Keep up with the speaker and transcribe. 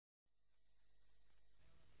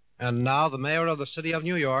And now the mayor of the city of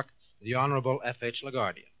New York, the Honorable F.H.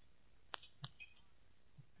 Laguardia.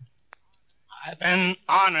 I've been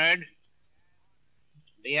honored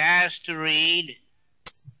to be asked to read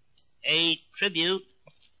a tribute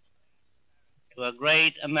to a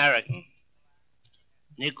great American,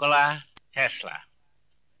 Nikola Tesla,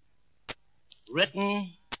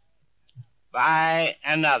 written by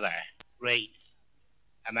another great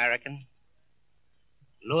American,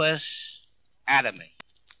 Adaleigh,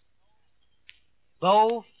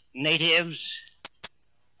 both natives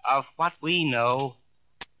of what we know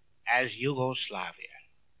as Yugoslavia,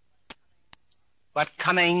 but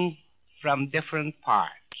coming from different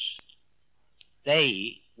parts.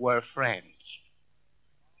 They were friends.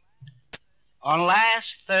 On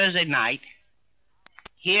last Thursday night,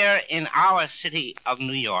 here in our city of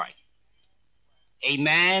New York, a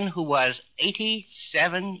man who was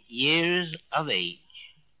 87 years of age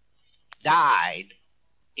died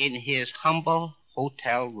in his humble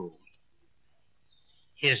hotel room.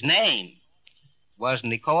 His name was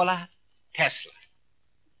Nikola Tesla.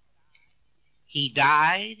 He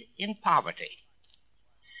died in poverty,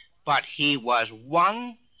 but he was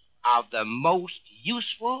one of the most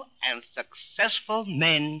useful and successful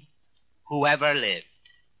men who ever lived.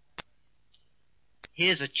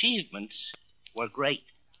 His achievements were great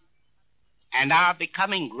and are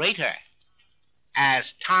becoming greater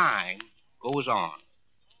as time goes on.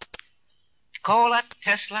 Nikola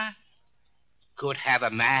Tesla could have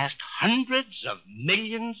amassed hundreds of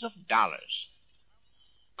millions of dollars,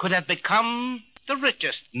 could have become the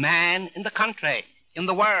richest man in the country, in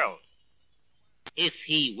the world, if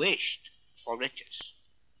he wished for riches.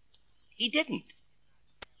 He didn't.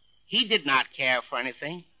 He did not care for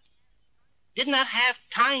anything, did not have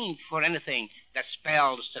time for anything that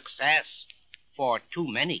spelled success for too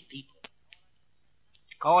many people.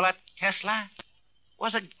 Nikola Tesla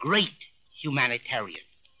was a great humanitarian,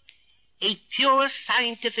 a pure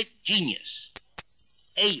scientific genius,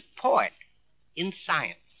 a poet in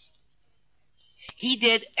science. He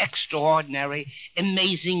did extraordinary,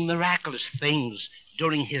 amazing, miraculous things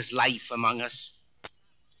during his life among us.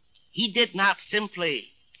 He did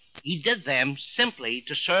them simply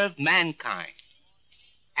to serve mankind.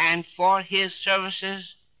 And for his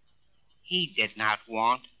services, he did not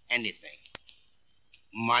want anything.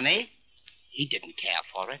 Money, he didn't care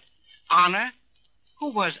for it. Honor, who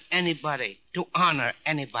was anybody to honor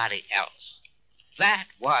anybody else? That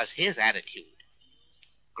was his attitude.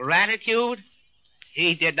 Gratitude,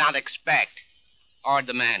 he did not expect or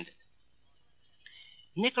demand it.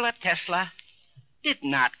 Nikola Tesla did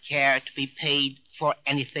not care to be paid for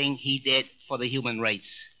anything he did for the human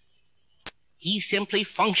race. He simply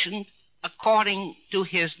functioned according to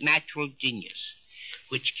his natural genius,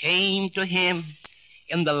 which came to him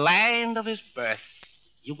in the land of his birth,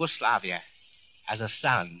 Yugoslavia, as a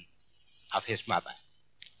son of his mother.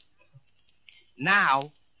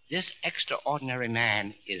 Now, this extraordinary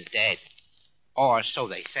man is dead, or so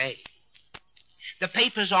they say. The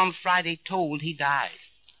papers on Friday told he died.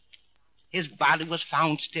 His body was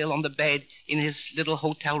found still on the bed in his little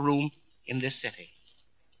hotel room in this city.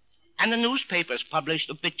 And the newspapers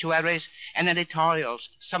published obituaries and editorials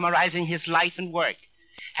summarizing his life and work,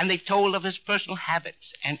 and they told of his personal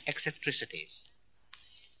habits and eccentricities.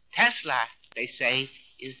 Tesla, they say,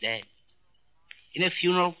 is dead. In a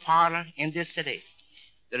funeral parlor in this city,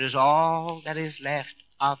 there is all that is left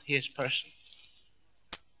of his person.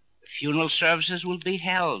 The funeral services will be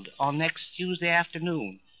held on next Tuesday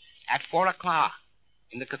afternoon at 4 o'clock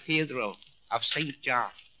in the Cathedral of St.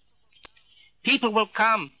 John. People will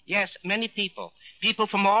come, yes, many people, people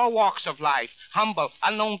from all walks of life, humble,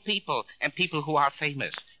 unknown people, and people who are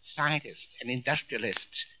famous, scientists and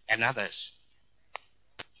industrialists and others.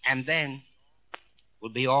 And then will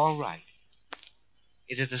be all right.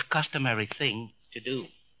 It is the customary thing to do.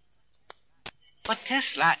 But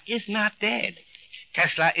Tesla is not dead.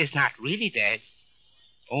 Tesla is not really dead.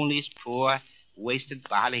 Only his poor, wasted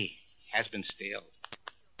body has been stilled.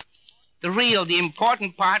 The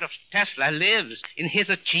important part of Tesla lives in his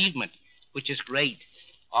achievement, which is great,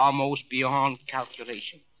 almost beyond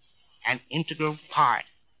calculation, an integral part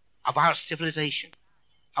of our civilization,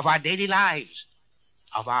 of our daily lives,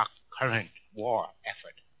 of our current war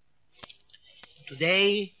effort.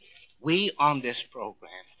 Today, we on this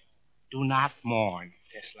program do not mourn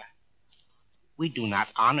Tesla. We do not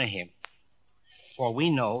honor him, for we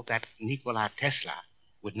know that Nikola Tesla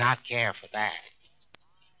would not care for that.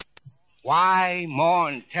 Why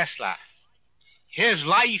mourn Tesla? His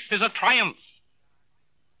life is a triumph.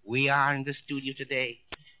 We are in the studio today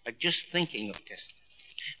just thinking of Tesla,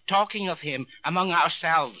 talking of him among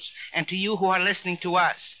ourselves, and to you who are listening to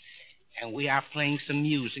us, And we are playing some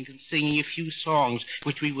music and singing a few songs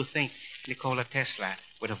which we would think Nikola Tesla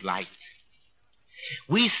would have liked.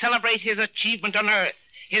 We celebrate his achievement on earth,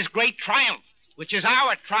 his great triumph, which is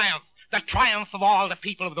our triumph, the triumph of all the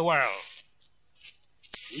people of the world.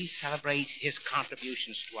 We celebrate his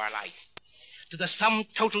contributions to our life, to the sum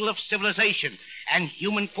total of civilization and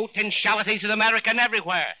human potentialities in America and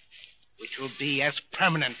everywhere, which will be as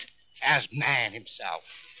permanent as man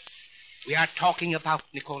himself. We are talking about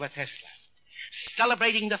Nikola Tesla,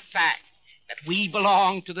 celebrating the fact that we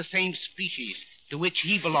belong to the same species to which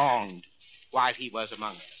he belonged while he was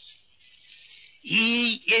among us.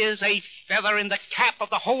 He is a feather in the cap of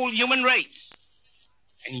the whole human race,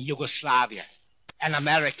 and Yugoslavia and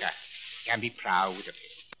America can be proud of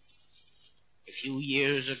him. A few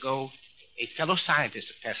years ago, a fellow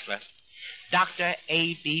scientist of Tesla, Dr.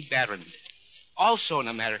 A.B. Barrand, also an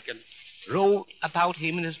American, wrote about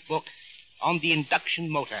him in his book on the induction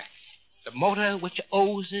motor, the motor which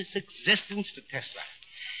owes its existence to Tesla,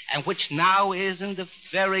 and which now is in the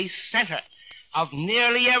very center of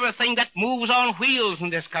nearly everything that moves on wheels in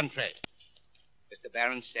this country. Mr.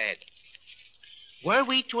 Barron said, were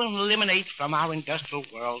we to eliminate from our industrial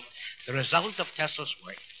world the result of Tesla's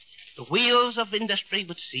work, the wheels of industry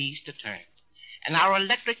would cease to turn, and our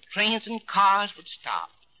electric trains and cars would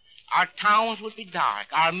stop. Our towns would be dark,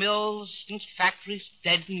 our mills and factories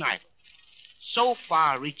dead and idle. So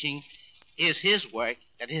far-reaching is his work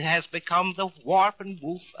that it has become the warp and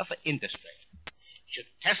woof of industry. Should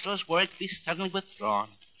Tesla's work be suddenly withdrawn,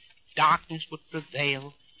 darkness would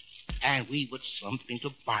prevail, and we would slump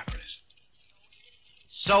into barbarism.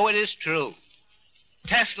 So it is true.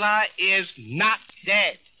 Tesla is not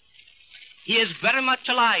dead. He is very much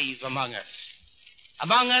alive among us.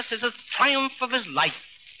 Among us is the triumph of his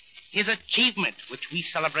life, his achievement, which we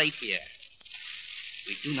celebrate here.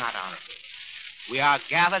 We do not honor him. We are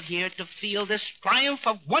gathered here to feel this triumph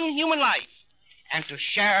of one human life and to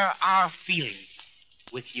share our feelings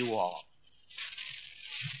with you all.